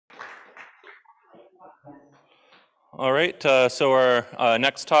All right, so our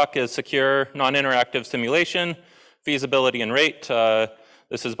next talk is Secure Non-Interactive Simulation, Feasibility and Rate.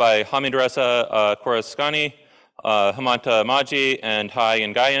 This is by Hamidreza, Khorasgani, Hemanta, Maji, and Hai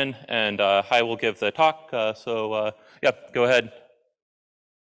and Nguyen. And Hai will give the talk, yeah, go ahead.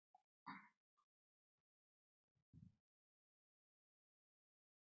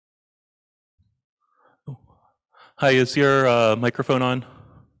 Hi, is your microphone on?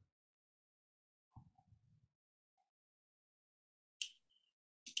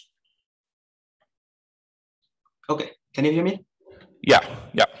 Okay, can you hear me? Yeah.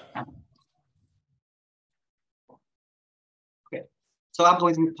 Okay, so I'm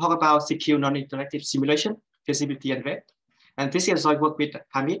going to talk about secure non-interactive simulation, feasibility and rate. And this is I work with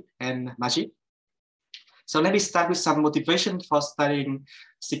Hamid and Maji. So let me start with some motivation for studying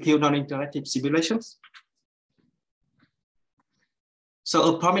secure non-interactive simulations.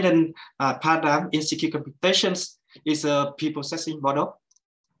 So a prominent paradigm in secure computations is a pre-processing model.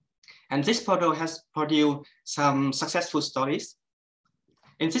 And this model has produced some successful stories.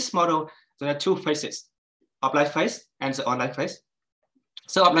 In this model, there are two phases, offline phase and the online phase.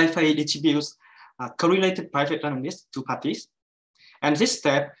 So offline phase distributes correlated private randomness to parties. And this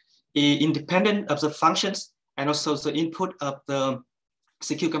step is independent of the functions and also the input of the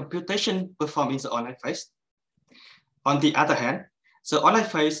secure computation performed in the online phase. On the other hand, the online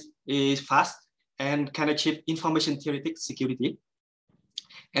phase is fast and can achieve information theoretic security.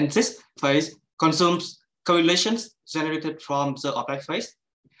 And this phase consumes correlations generated from the offline phase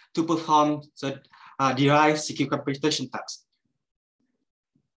to perform the derived secure computation tasks.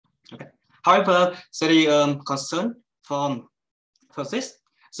 Okay. However, there is concern for this.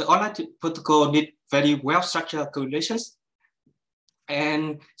 The online protocol needs very well-structured correlations,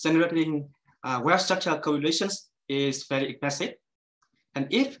 and generating well-structured correlations is very expensive. And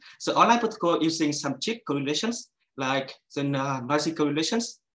if the online protocol using some cheap correlations, like the noisy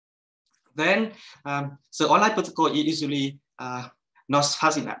correlations, then the online protocol is usually not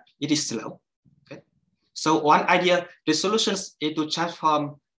fast enough. It is slow. Okay? So one idea, the solutions is to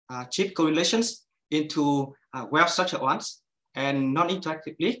transform cheap correlations into well-structured ones and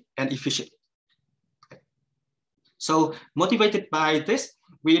non-interactively and efficiently. Okay? So motivated by this,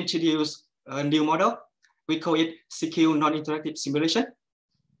 we introduce a new model. We call it secure non-interactive simulation.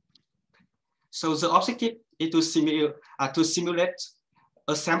 So the objective is to simulate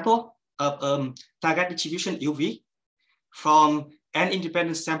a sample of target distribution UV from an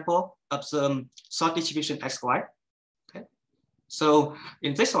independent sample of the sort distribution XY. Okay. So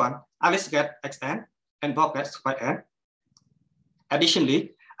in this one, Alice gets Xn and Bob gets Yn.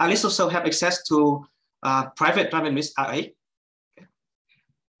 Additionally, Alice also have access to private randomness RA. Okay.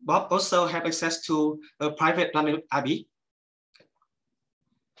 Bob also have access to a private randomness RB.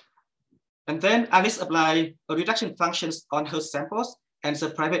 And then Alice apply reduction functions on her samples and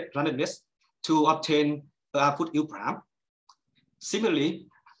the private randomness to obtain the output U prime. Similarly,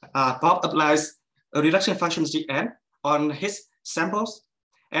 Bob applies a reduction function Gn on his samples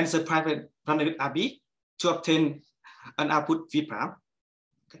and the private randomness RB to obtain an output V prime.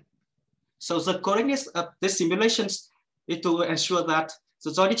 Okay. So the correctness of these simulations is to ensure that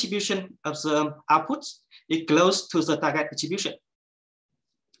the joint distribution of the outputs is close to the target distribution.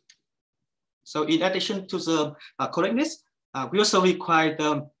 So in addition to the correctness, we also require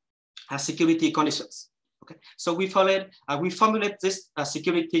the security conditions. Okay, so we formulate these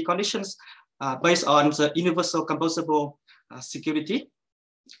security conditions based on the universal composable security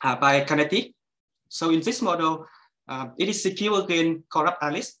by Canetti. So in this model, it is secure against corrupt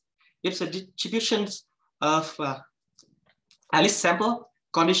Alice if the distributions of Alice sample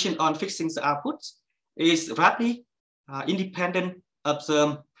conditioned on fixing the outputs is roughly independent of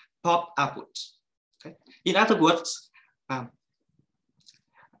the pop output. Okay? In other words, the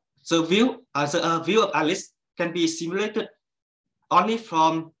view of Alice can be simulated only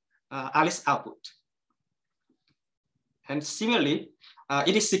from Alice output. And similarly,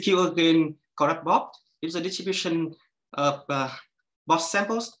 it is secure against corrupt Bob if the distribution of Bob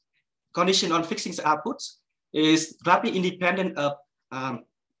samples conditioned on fixing the outputs is roughly independent of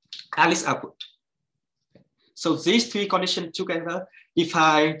Alice output. So these three conditions together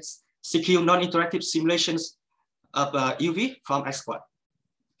define secure non-interactive simulations of UV from XY.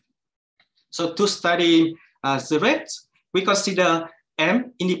 So to study the rates, we consider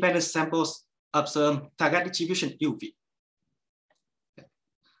M independent samples of the target distribution UV.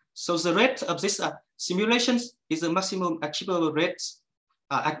 So the rate of these simulations is the maximum achievable rate,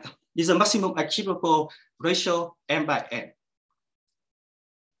 is the maximum achievable ratio M by N.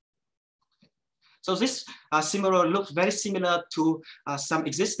 So this looks very similar to some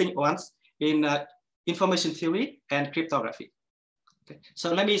existing ones in information theory, and cryptography. Okay.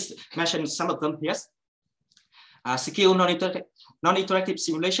 So let me mention some of them here. Secure non-interactive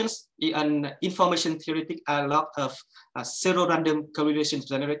simulations is an information theoretic analog of pseudo-random correlation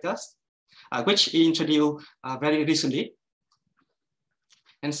generators, which we introduced very recently.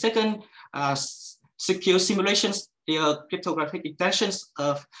 And second, secure simulations are cryptographic extensions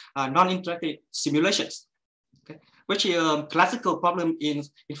of non-interactive simulations, okay, which is a classical problem in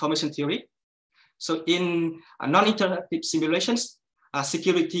information theory. So in non-interactive simulations,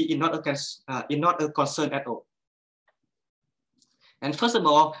 security is not a concern at all. And first of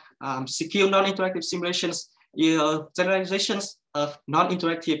all, secure non-interactive simulations are generalizations of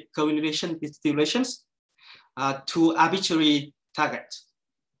non-interactive correlation simulations to arbitrary targets.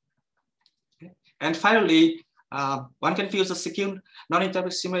 Okay. And finally, one can use the secure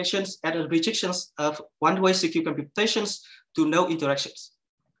non-interactive simulations as rejections of one-way secure computations to no interactions.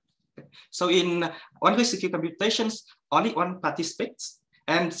 Okay. So in one-way secure computations, only one participates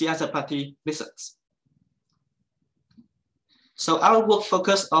and the other party listens. So our work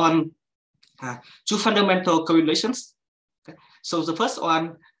focused on two fundamental correlations. Okay. So the first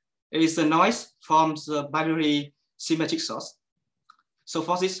one is the noise from the binary symmetric source. So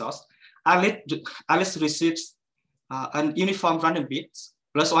for this source, Alice receives an uniform random bit,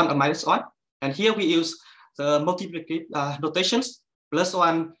 +1 or -1. And here we use the multiplicative notations.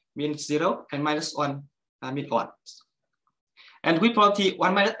 +1 means 0 and -1 means 1. And with probability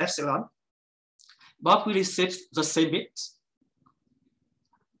 1 minus epsilon, both will receive the same bit.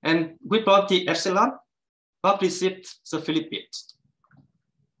 And with probability epsilon, both receive the Philip bit.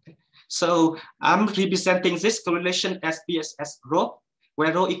 Okay. So I'm representing this correlation as BSS rho,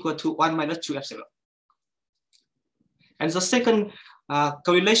 where rho equal to 1 minus 2 epsilon. And the second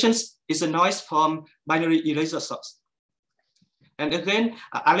correlation is a noise from binary eraser source. And again,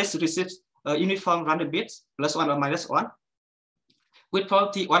 Alice receives a uniform random bit, +1 or -1. With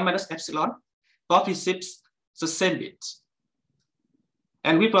probability 1 minus epsilon, both receives the same bit.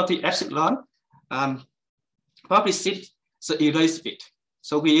 And with probability epsilon, both receive the erased bit.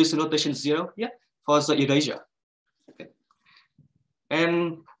 So we use the notation 0 here for the erasure. Okay.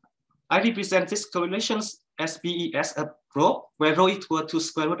 And I represent these correlations as BES of rho, where rho equal to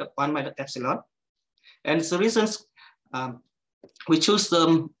square root of 1 minus epsilon. And the reasons we choose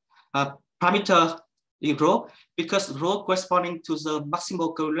the parameter in rho, because rho corresponding to the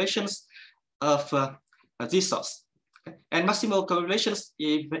maximal correlations of this source. Okay. And maximal correlations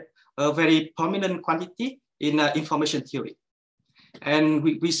is a very prominent quantity in information theory. And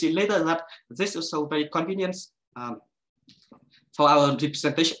we see later that this is also very convenient for our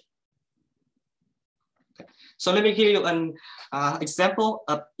representation. Okay. So let me give you an example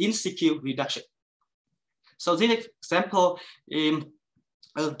of insecure reduction. So this example is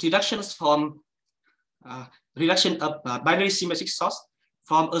reductions from reduction of binary symmetric source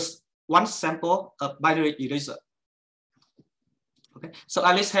from one sample of binary eraser. Okay, so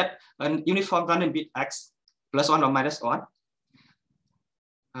Alice have an uniform random bit x, +1 or -1.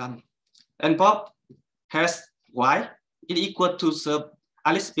 And Bob has y, it equal to the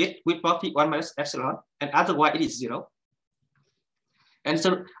Alice bit with probability 1 minus epsilon, and otherwise it is 0. And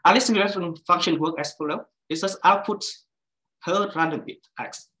so Alice reduction function work as follows. It just output her random bit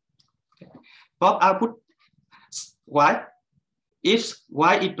x. Okay. Bob output y if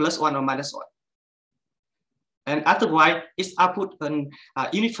y is +1 or -1. And after y is output an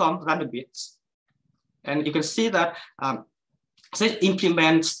uniform random bits. And you can see that this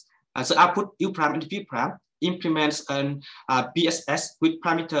implements the output u prime and v prime implements an BSS with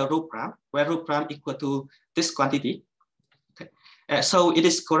parameter rho prime, where rho prime equal to this quantity. Okay. So it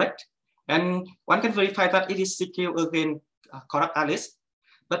is correct. And one can verify that it is secure again, correct Alice.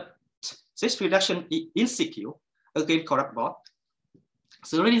 But this reduction is insecure again, correct Bob.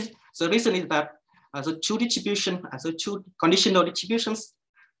 So the reason is that the two distribution, the two conditional distributions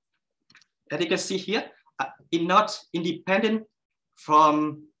that you can see here is not independent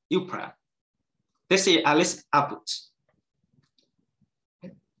from U prime. This is Alice output.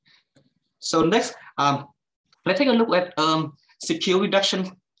 Okay. So next, let's take a look at secure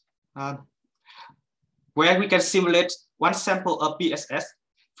reduction, where we can simulate one sample of BSS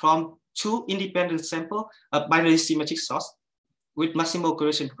from two independent samples of binary symmetric source with maximal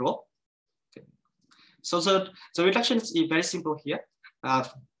correlation rho. Okay. So the reduction is very simple here.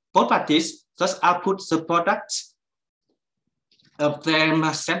 Both parties just output the products of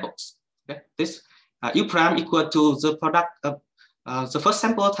their samples. Okay. This U prime equal to the product of the first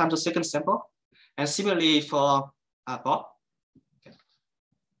sample times the second sample, and similarly for Bob. Okay.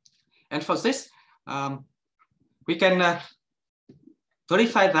 And for this, we can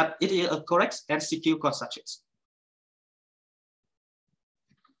verify that it is a correct and secure constructions.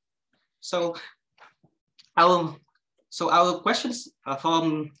 So our questions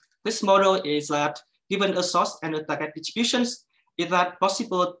from this model is that given a source and a target distributions, is that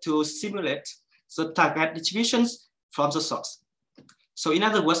possible to simulate the target distributions from the source? So in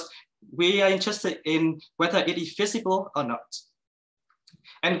other words, we are interested in whether it is feasible or not.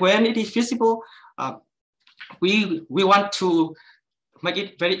 And when it is feasible, we want to make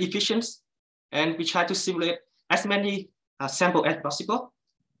it very efficient, and we try to simulate as many samples as possible.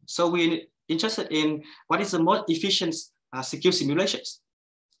 So we're interested in what is the most efficient secure simulations.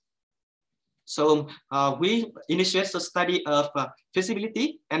 So we initiate the study of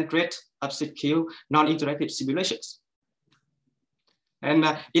feasibility and rate of secure non-interactive simulations. And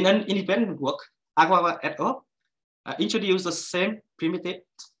in an independent work, Aguava et al. Introduced the same primitive,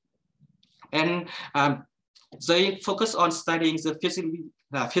 and they focus on studying the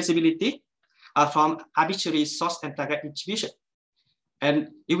feasibility from arbitrary source and target distribution. And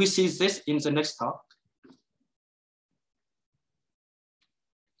you will see this in the next talk.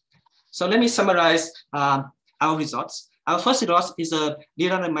 So let me summarize our results. Our first result is a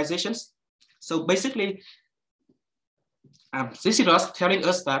de-randomizations. So basically, this result telling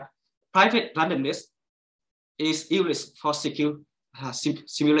us that private randomness is used for secure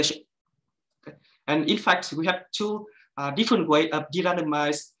simulation. Okay. And in fact, we have two different ways of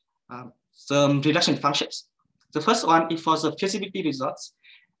de-randomize the reduction functions. The first one is for the feasibility results,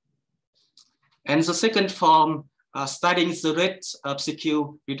 and the second from studying the rate of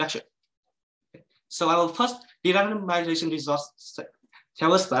secure reduction. So our first de-randomization results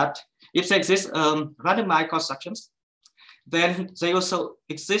tell us that if there exist randomized constructions, then there also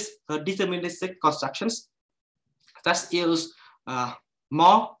exist deterministic constructions that use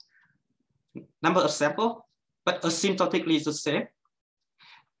more number of samples, but asymptotically the same,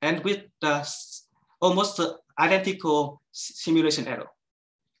 and with almost identical simulation error.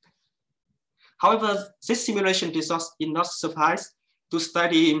 However, this simulation results is not suffice to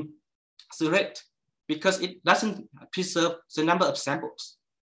study the rate because it doesn't preserve the number of samples.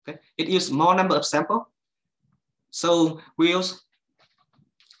 Okay? It uses more number of samples. So we also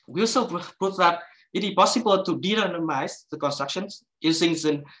prove that it is possible to de-randomize the constructions using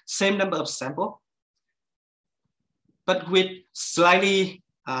the same number of samples, but with slightly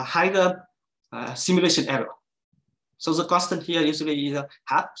higher simulation error. So the constant here usually is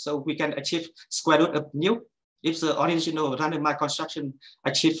half, so we can achieve square root of nu if the original randomized construction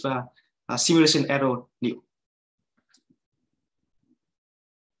achieve simulation error nu.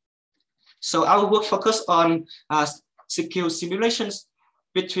 So our work focus on secure simulations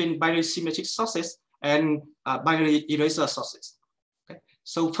between binary symmetric sources and binary eraser sources. Okay.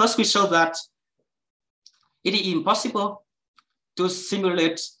 So first we show that it is impossible to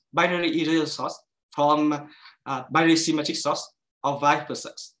simulate binary eraser source from binary symmetric source or vice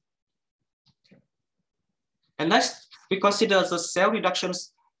versa. Okay. And next, we consider the cell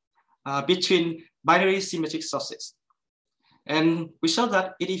reductions between binary symmetric sources. And we show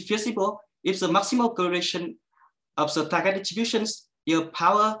that it is feasible if the maximal correlation of the target distributions is a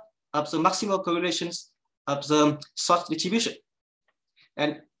power of the maximal correlations of the source distribution.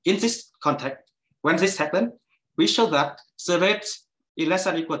 And in this context, when this happens, we show that the rate is less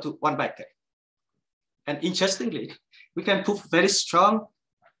than or equal to 1/k. And interestingly, we can prove very strong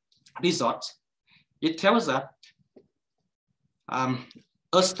result. It tells us that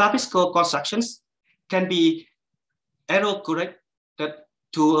a statistical constructions can be error corrected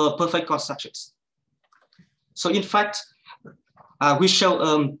to perfect constructions. So in fact, we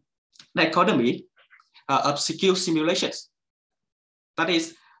show dichotomy of secure simulations. That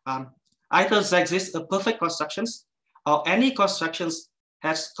is, either there exists a perfect constructions or any constructions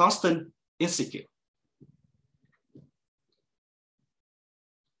has constant insecure.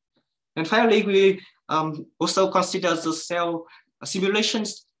 And finally, we also consider the cell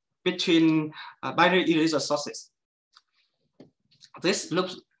simulations between binary eraser sources. This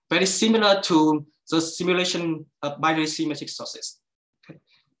looks very similar to the simulation of binary symmetric sources. Okay.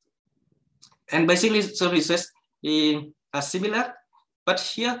 And basically, the results are similar, but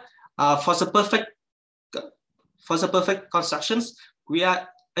here for the perfect constructions, we are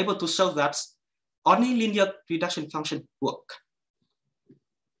able to show that only linear reduction function work.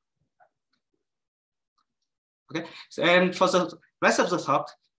 Okay, so, and for the rest of the talk,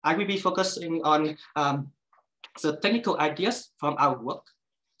 I will be focusing on the technical ideas from our work.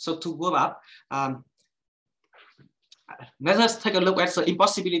 So to warm up, let us take a look at the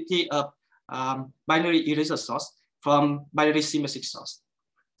impossibility of binary eraser source from binary symmetric source.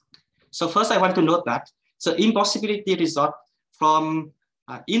 So first I want to note that the impossibility result from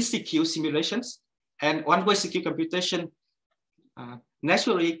insecure simulations, and one-way secure computation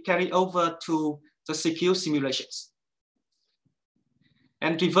naturally carry over to the secure simulations.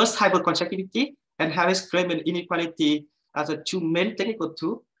 And reverse hyperconjectivity and Harris-Clement inequality are the two main technical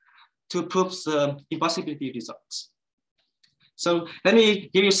tools to prove the impossibility results. So let me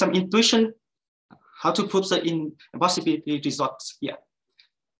give you some intuition how to prove the impossibility results here.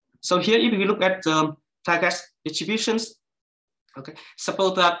 So here, if we look at the target distributions, okay,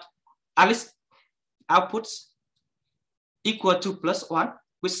 suppose that Alice outputs equal to +1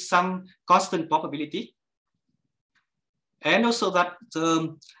 with some constant probability, and also that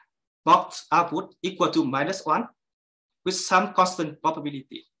the box output equal to -1 with some constant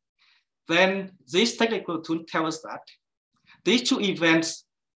probability. Then this technical tool tells us that these two events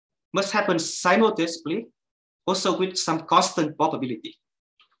must happen simultaneously, also with some constant probability.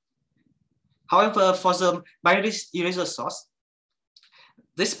 However, for the binary eraser source,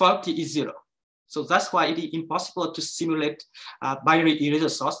 this probability is 0. So that's why it is impossible to simulate binary eraser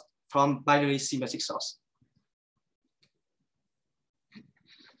source from binary symmetric source.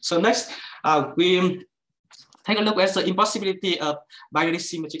 So next, we take a look at the impossibility of binary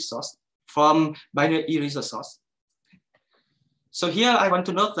symmetric source from binary eraser source. So here I want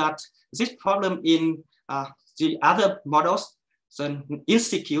to note that this problem in the other models, the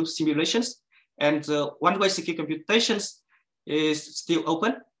insecure simulations and the one-way secure computations is still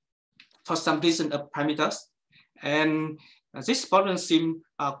open for some reason of parameters. And this problem seems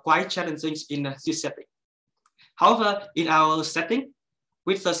quite challenging in this setting. However, in our setting,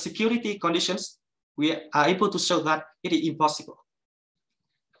 with the security conditions, we are able to show that it is impossible.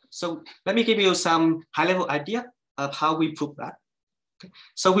 So let me give you some high-level idea of how we prove that. Okay.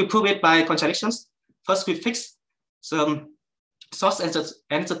 So we prove it by contradictions. First, we fix the source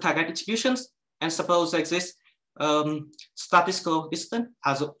and the target distributions, and suppose there exists statistical distance.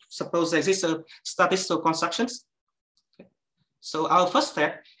 Suppose there exists statistical constructions. Okay. So our first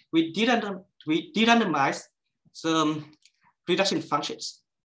step, we de-randomize the reduction functions.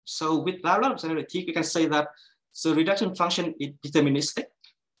 So with Laurent generality, we can say that the reduction function is deterministic.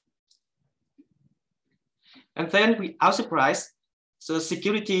 And then we algebraize the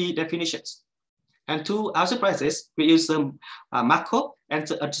security definitions. And to algebraize this, we use the Markov and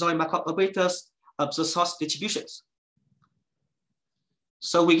the adjoint Markov operators of the source distributions.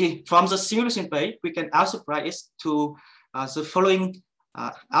 So from the simulation base, we can algebraize it to the following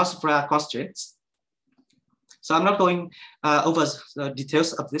algebra constraints. So I'm not going over the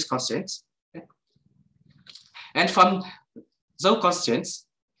details of these constraints. Okay. And from those constraints,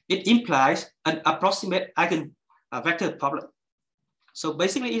 it implies an approximate eigenvector problem. So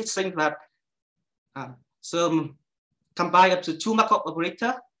basically, it's saying that some combine up to two Markov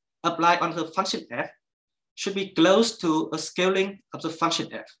operator applied on the function f should be close to a scaling of the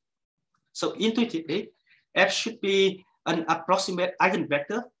function f. So intuitively, f should be an approximate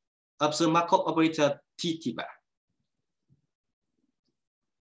eigenvector of the Markov operator t bar.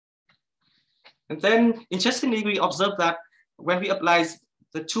 And then, interestingly, we observe that when we apply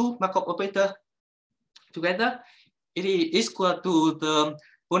the two Markov operator together, it is equal to the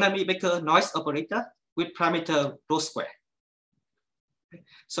Bonami-Baker noise operator with parameter rho square.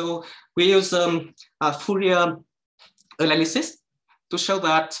 So we use Fourier analysis to show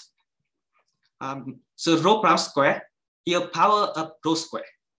that the rho prime square is a power of rho square.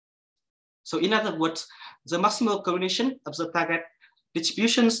 So in other words, the maximal correlation of the target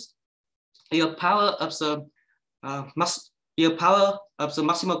distributions is a power of the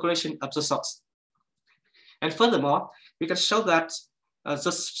maximal correlation of the source. And furthermore, we can show that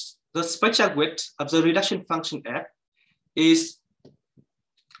the spectral width of the reduction function f is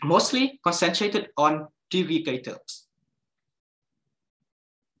mostly concentrated on DVK terms.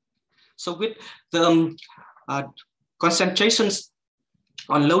 So with the concentrations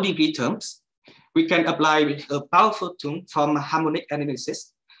on low degree terms, we can apply a powerful tool from harmonic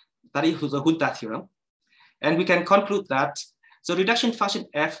analysis, that is the Hemanta theorem. And we can conclude that the reduction function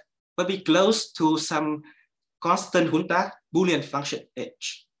f will be close to some constant Hemanta Boolean function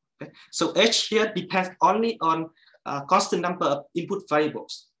h. Okay? So h here depends only on a constant number of input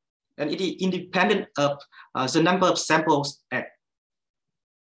variables, and it is independent of the number of samples n.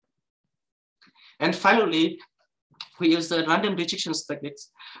 And finally, we use the random rejection techniques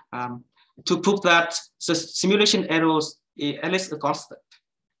to prove that the simulation errors is at least a constant.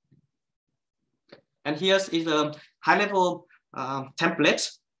 And here is a high-level template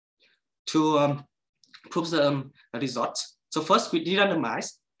to prove the results. So first we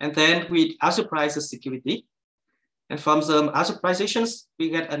de-randomize, and then we algebraize the security. And from the algebraizations, we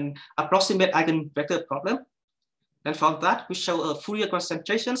get an approximate eigenvector problem. And from that, we show Fourier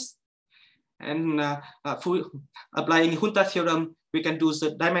concentrations. And applying Hunta theorem, we can do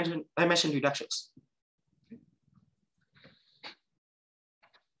the dimension reductions.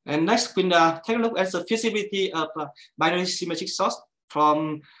 And next, we take a look at the feasibility of binary symmetric source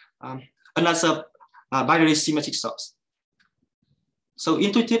from another binary symmetric source. So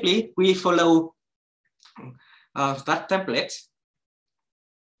intuitively, we follow that template,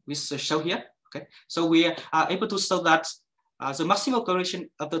 which is shown here. Okay, so we are able to show that the maximal correlation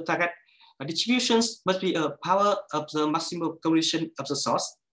of the target distributions must be a power of the maximal correlation of the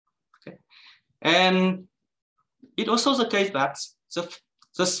source. Okay, and it also the case that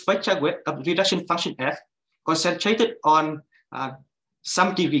the spectral weight of reduction function f concentrated on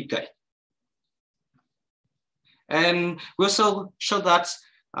some degree k. And we also show that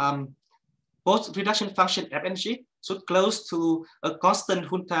both reduction function f and g should close to a constant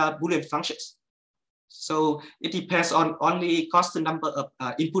Hunta Boolean functions. So it depends on only constant number of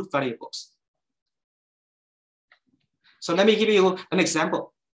input variables. So let me give you an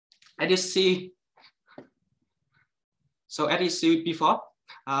example. As you see, before,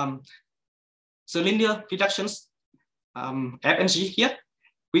 the linear reductions f and g here,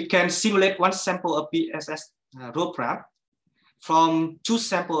 we can simulate one sample of BSS rho prime from two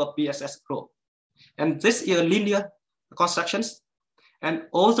samples of BSS rho. And this is linear constructions, and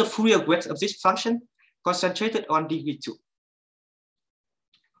all the Fourier weights of this function concentrated on degree 2.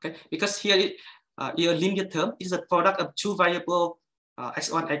 Okay, because here your linear term is a product of two variables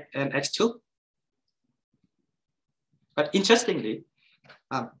x1 and x2. But interestingly,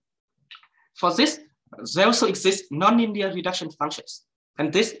 for this, there also exist nonlinear reduction functions.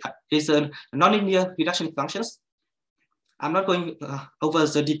 And this is a nonlinear reduction functions. I'm not going over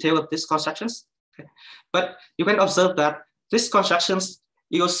the detail of these constructions, okay? But you can observe that these constructions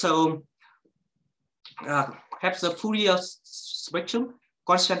also have the Fourier spectrum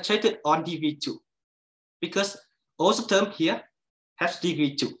concentrated on degree 2, because all the term here has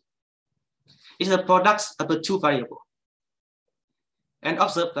degree 2. It's the product of the two variables. And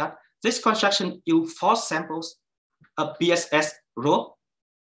observe that this construction use 4 samples of BSS rho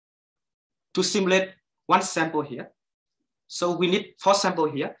to simulate one sample here. So we need 4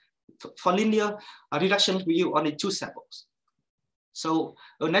 samples here. For linear reduction, we use only 2 samples. So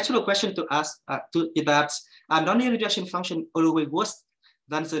a natural question to ask is that a nonlinear reduction function always worse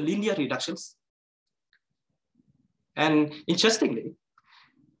than the linear reductions. And interestingly,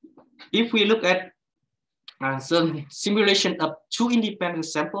 if we look at the simulation of 2 independent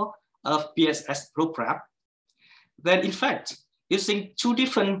samples of BSS rho prime, then in fact, using 2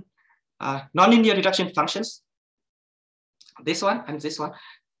 different nonlinear reduction functions, this one and this one,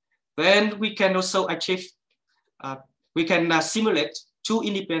 then we can also achieve, we can simulate 2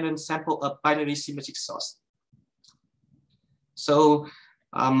 independent samples of binary symmetric source. So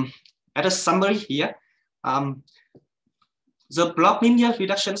at a summary here, the block linear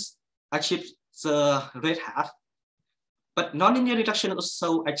reductions achieve the red half, but nonlinear reduction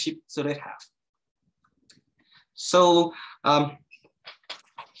also achieve the red half. So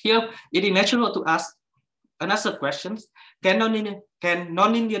here it is natural to ask another question: can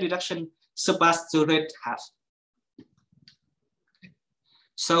nonlinear reduction surpass the red half?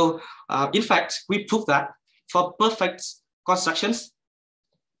 So in fact, we prove that for perfect constructions,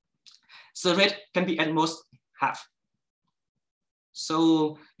 the red can be at most half.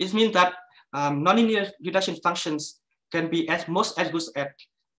 So it means that nonlinear reduction functions can be at most as good as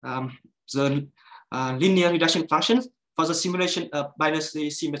the linear reduction functions for the simulation of binary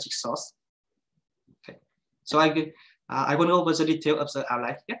symmetric source. Okay. So I went over the detail of the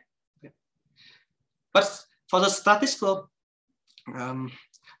outline here. Okay. But for the statistical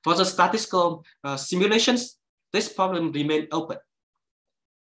simulations, this problem remains open.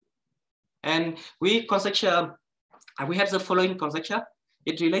 And we have the following conjecture.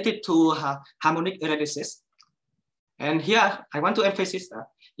 It related to harmonic analysis. And here I want to emphasize that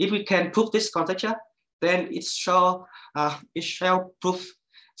if we can prove this conjecture, then it shall prove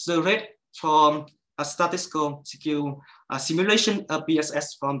the rate from a statistical simulation of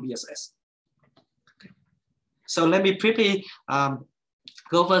BSS from BSS. Okay. So let me briefly go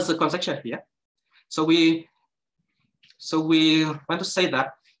over the conjecture here. So we want to say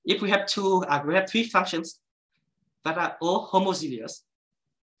that if we have 3 functions that are all homogeneous,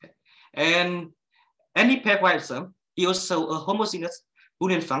 okay, and any pairwise term is also a homogeneous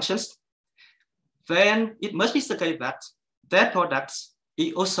Boolean functions, then it must be the case that their products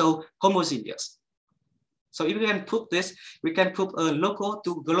is also homogeneous. So if we can prove this, we can prove a local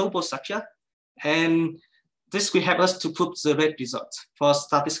to global structure, and this will help us to prove the rate result for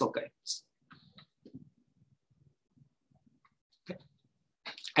statistical games.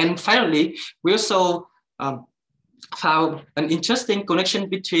 And finally, we also found an interesting connection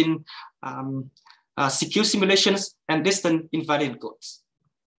between secure simulations and distant invariant codes.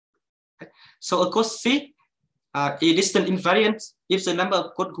 Okay. So a code C, a distant invariant if the number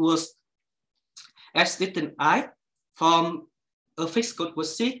of code was as distant I from a fixed code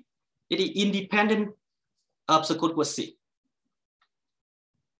was C, it is independent of the code was C.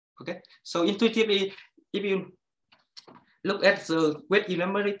 Okay, so intuitively, if you look at the weight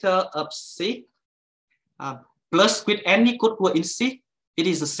enumerator of C plus with any code word in C, it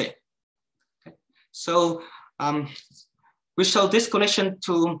is the same. Okay. So we show this connection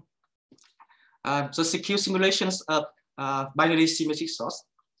to the secure simulations of binary symmetric source.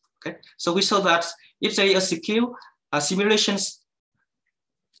 Okay, so we show that if there is a secure simulations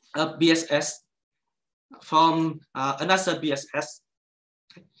of BSS from another BSS,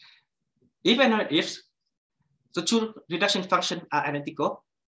 okay, even if the two reduction functions are identical,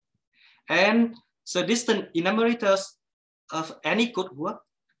 and the distant enumerators of any code word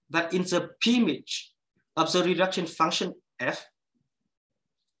that in the p-image of the reduction function f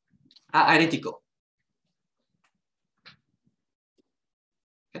are identical.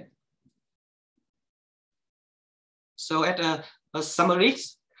 Okay. So at a summary,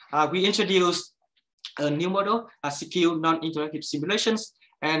 we introduced a new model, secure non-interactive simulations,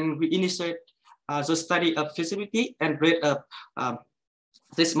 and we initiate the study of feasibility and rate of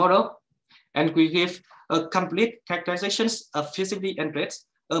this model, and we give a complete characterizations of feasibility and rates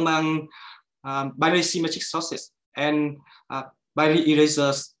among binary symmetric sources and binary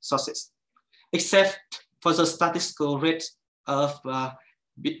eraser sources, except for the statistical rate of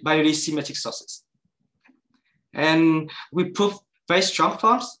binary symmetric sources. And we prove very strong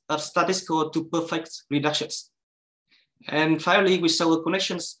forms of statistical to perfect reductions. And finally, we show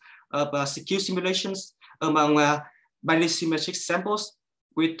connections of secure simulations among binary symmetric samples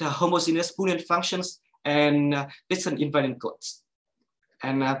with homogeneous Boolean functions and distant invariant codes.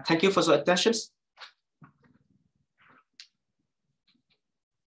 And thank you for your attention.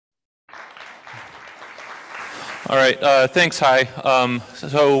 All right, thanks, Hai.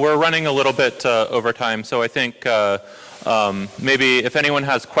 So we're running a little bit over time, so I think maybe if anyone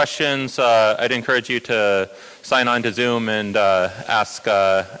has questions, I'd encourage you to sign on to Zoom and ask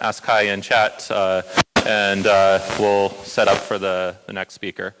Hai in chat, and we'll set up for the next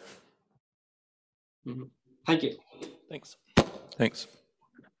speaker. Thank you. Thanks. Thanks.